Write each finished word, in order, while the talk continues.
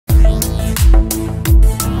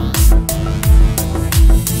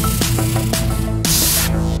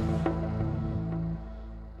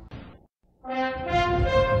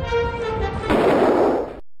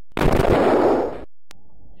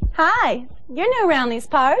You're new around these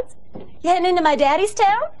parts. You heading into my daddy's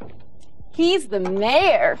town? He's the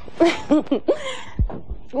mayor.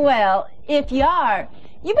 Well, if you are,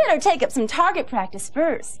 you better take up some target practice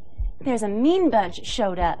first. There's a mean bunch that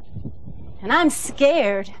showed up. And I'm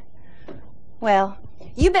scared. Well,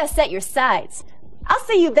 you best set your sights. I'll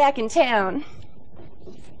see you back in town.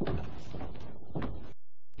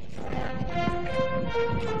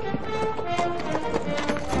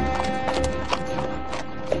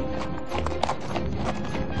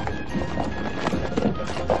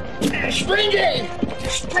 Stranger!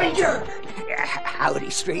 Stranger! Howdy,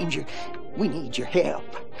 stranger. We need your help.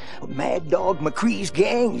 Mad Dog McCree's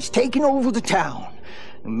gang is taking over the town.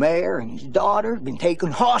 The mayor and his daughter have been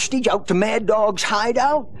taken hostage out to Mad Dog's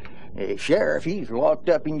hideout. Sheriff, he's locked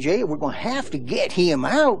up in jail. We're going to have to get him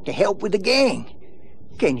out to help with the gang.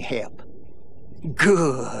 Can you help?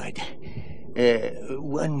 Good.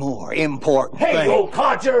 One more important thing. Hey, old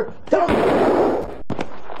codger!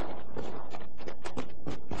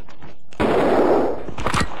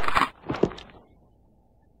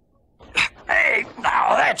 Hey,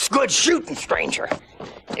 now that's good shooting, stranger.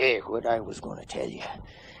 What I was going to tell you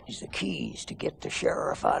is the keys to get the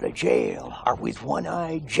sheriff out of jail are with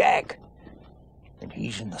One-Eyed Jack. And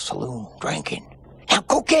he's in the saloon drinking. Now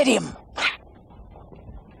go get him.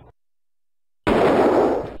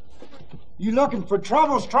 You looking for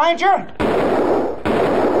trouble, stranger?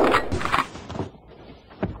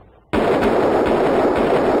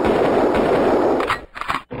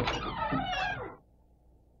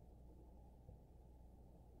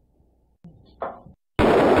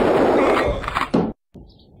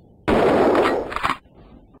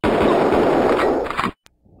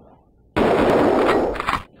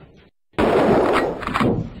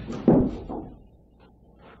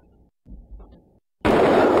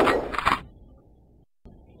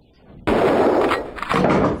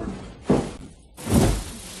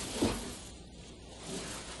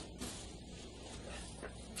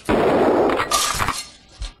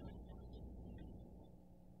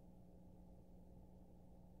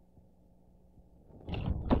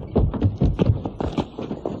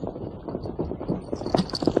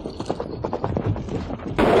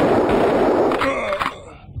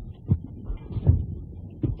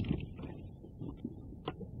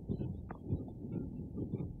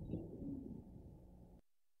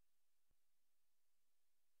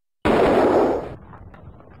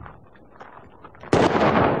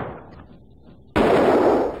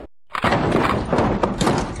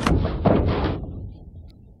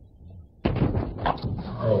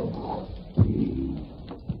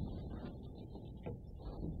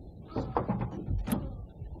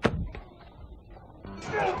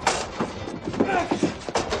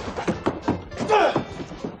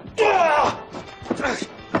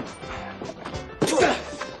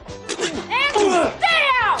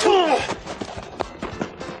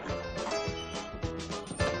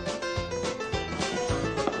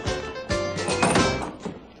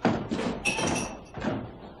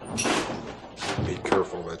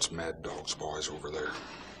 That's Mad Dog's boys over there.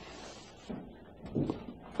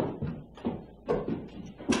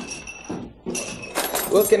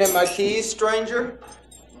 Looking at my keys, stranger?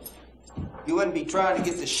 You wouldn't be trying to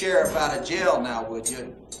get the sheriff out of jail now, would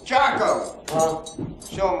you? Chaco! Huh?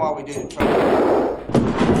 Show him what we do to try.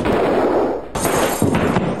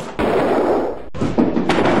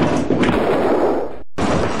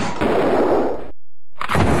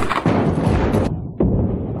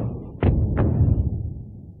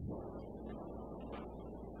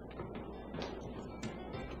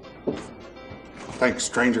 Thanks,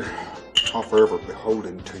 stranger. I'll forever be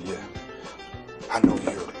beholden to you. I know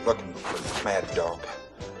you're looking for Mad Dog.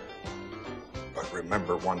 But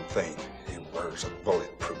remember one thing, he wears a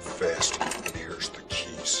bulletproof vest, and here's the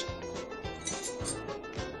keys.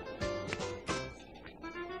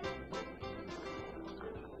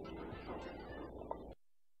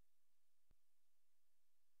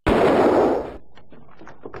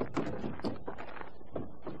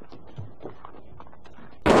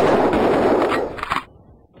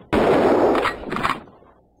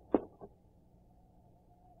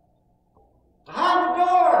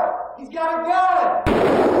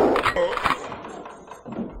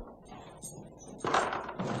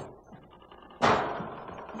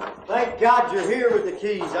 Thank God you're here with the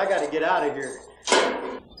keys. I gotta get out of here.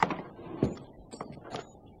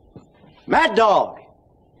 Mad Dog,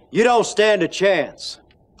 you don't stand a chance.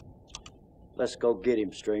 Let's go get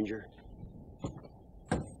him, stranger.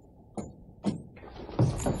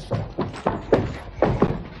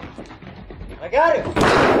 I got him!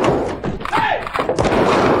 Hey!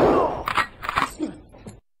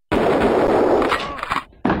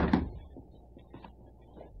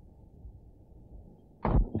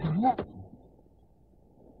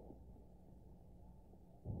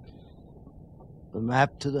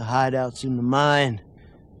 map to the hideouts in the mine,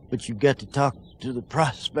 but you've got to talk to the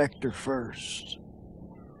prospector first.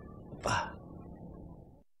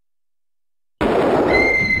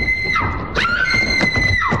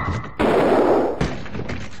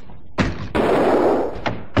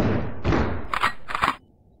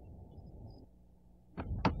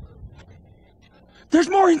 There's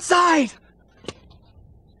more inside!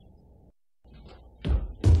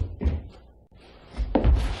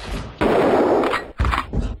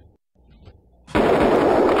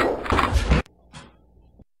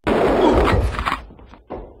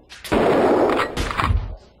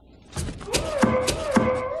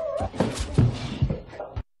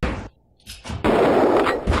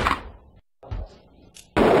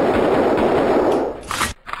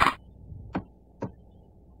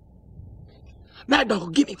 Mad Dog will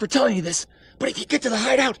get me for telling you this, but if you get to the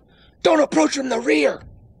hideout, don't approach from the rear!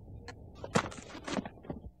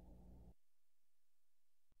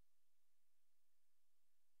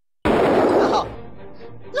 No!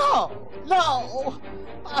 No! No!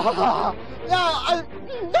 No!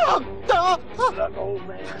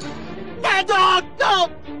 Mad Dog,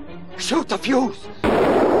 no! Shoot the fuse!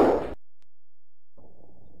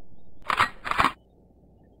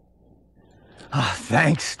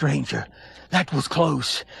 Thanks, stranger. That was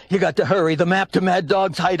close. You got to hurry. The map to Mad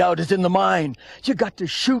Dog's hideout is in the mine. You got to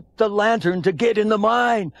shoot the lantern to get in the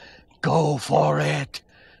mine. Go for it.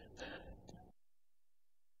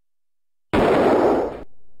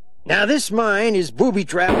 Now this mine is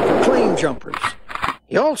booby-trapped for claim jumpers.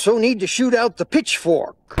 You also need to shoot out the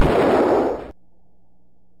pitchfork.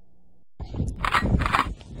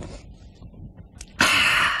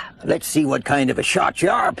 Let's see what kind of a shot you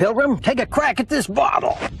are, Pilgrim. Take a crack at this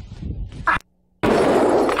bottle.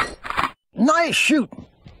 Nice shooting.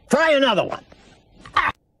 Try another one.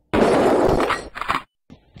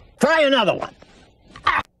 Try another one.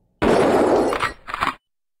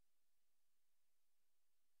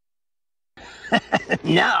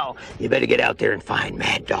 Now, you better get out there and find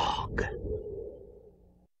Mad Dog.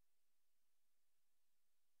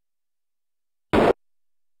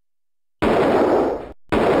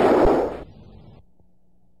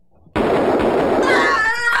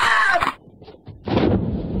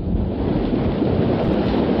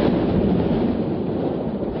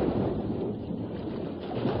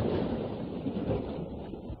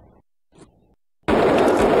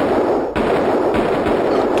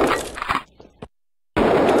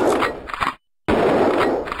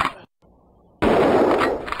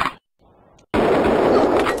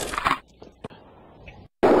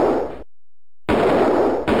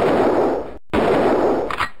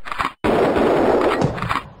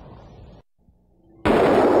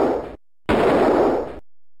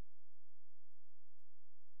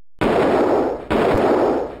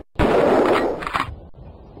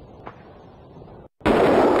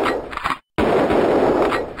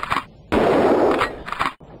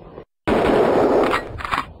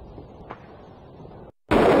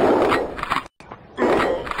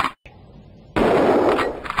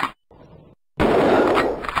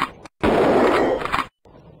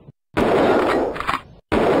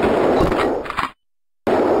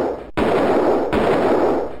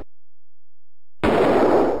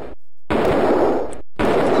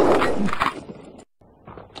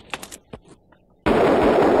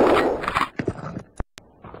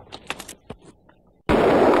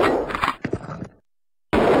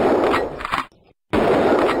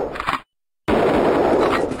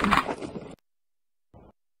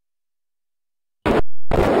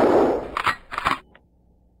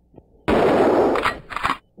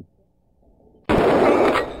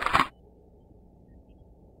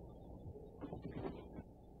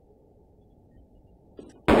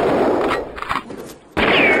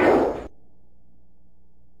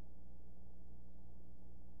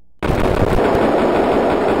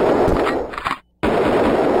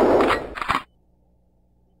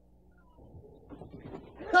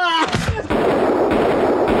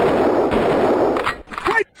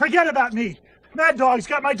 Forget about me. Mad Dog's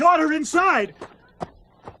got my daughter inside.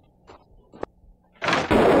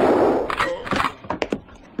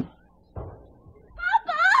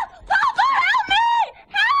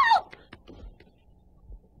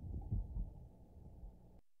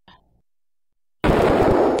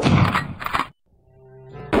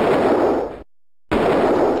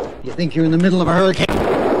 You think you're in the middle of a hurricane?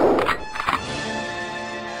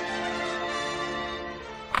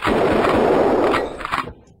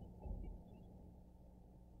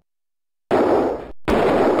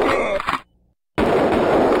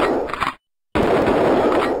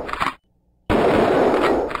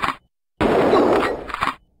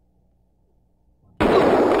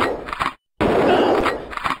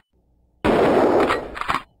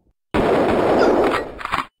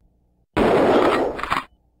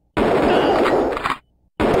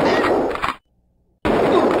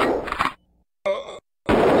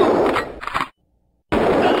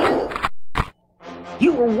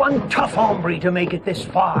 one tough hombre to make it this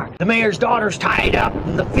far. The mayor's daughter's tied up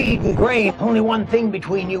in the feed and grain. Only one thing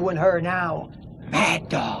between you and her now. Mad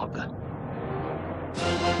Dog.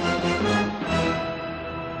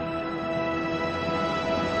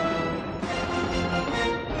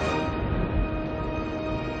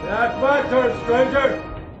 That's my turn,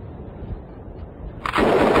 stranger.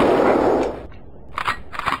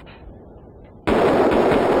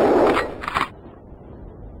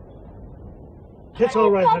 It's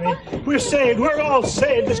all right, honey. We're saved. We're all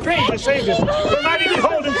saved. The stranger saved us. We're mighty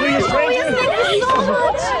beholden to you, stranger.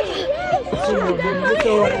 It's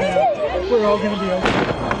all right now. We're all going to be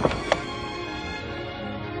okay.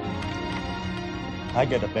 I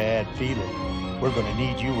got a bad feeling we're going to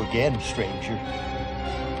need you again, stranger.